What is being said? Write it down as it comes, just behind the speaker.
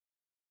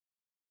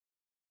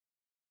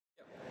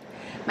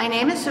My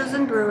name is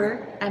Susan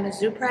Brewer. I'm a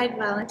Zoo Pride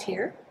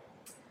volunteer.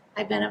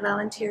 I've been a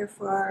volunteer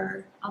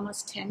for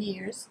almost 10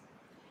 years,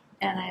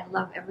 and I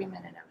love every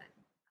minute of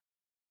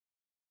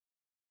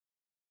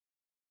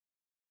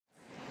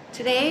it.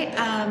 Today,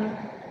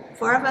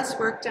 4 of us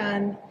worked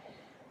on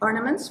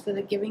ornaments for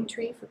the giving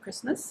tree for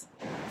Christmas.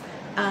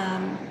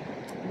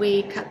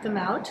 We cut them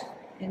out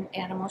in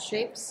animal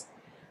shapes.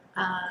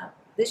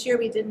 This year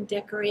we didn't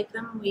decorate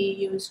them, we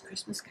used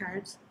Christmas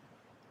cards.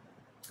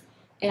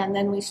 And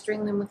then we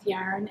string them with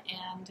yarn,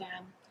 and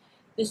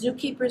the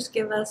zookeepers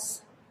give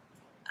us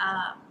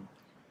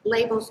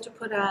labels to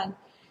put on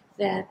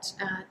that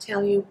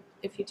tell you,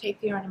 if you take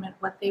the ornament,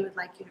 what they would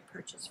like you to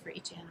purchase for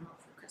each animal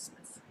for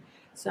Christmas.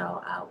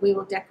 So we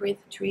will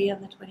decorate the tree on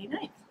the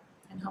 29th,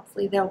 and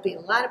hopefully there will be a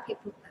lot of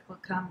people that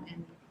will come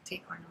and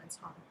take ornaments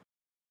home.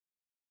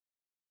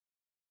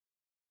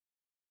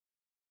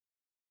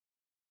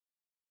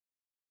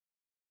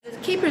 The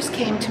keepers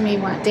came to me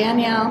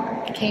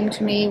Danielle came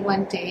to me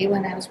one day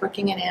when I was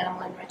working in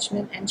animal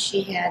enrichment, and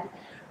she had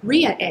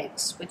rhea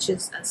eggs, which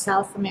is a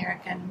South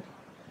American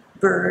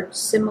bird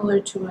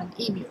similar to an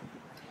emu.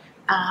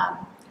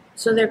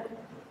 So they're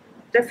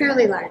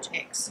fairly large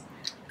eggs.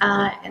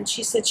 And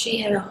she said she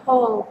had a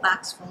whole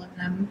box full of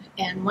them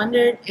and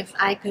wondered if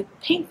I could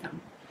paint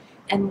them,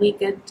 and we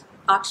could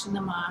auction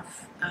them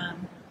off,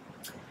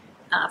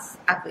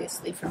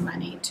 obviously for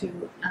money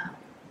to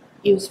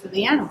use for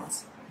the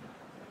animals.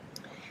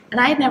 And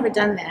I had never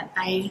done that.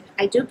 I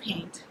do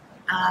paint,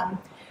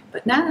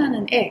 but not on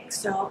an egg.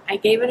 So I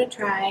gave it a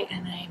try,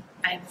 and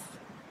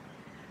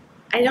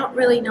I don't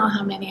really know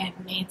how many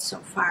I've made so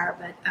far,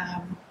 but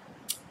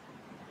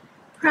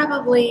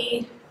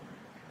probably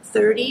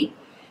 30,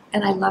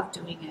 and I love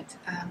doing it.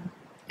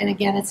 And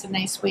again, it's a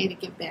nice way to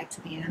give back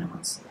to the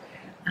animals.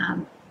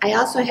 I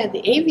also had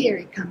the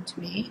aviary come to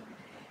me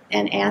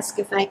and ask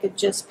if I could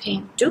just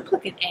paint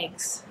duplicate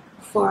eggs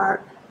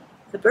for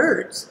the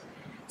birds,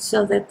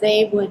 so that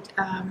they would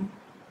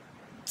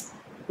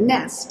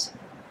nest,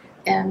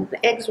 and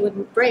the eggs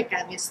wouldn't break,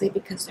 obviously,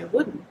 because they're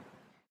wooden.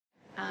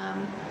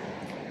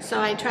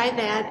 So I tried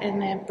that, and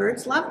the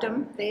birds loved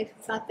them. They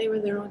thought they were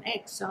their own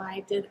eggs, so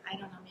I did, I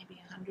don't know, maybe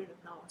 100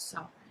 of those.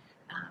 So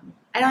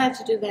I don't have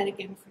to do that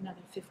again for another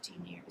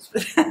 15 years,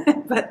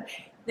 but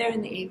they're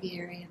in the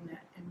aviary,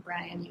 and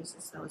Brian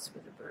uses those for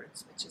the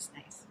birds, which is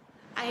nice.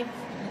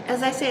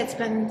 As I say, it's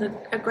been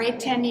a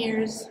great 10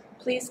 years.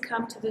 Please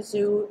come to the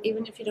zoo,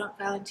 even if you don't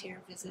volunteer,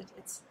 visit.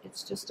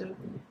 It's just a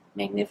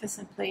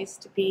magnificent place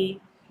to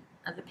be.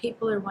 The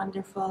people are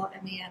wonderful,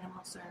 and the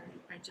animals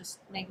are just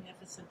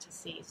magnificent to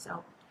see.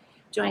 So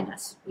join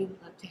us. We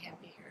would love to have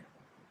you here.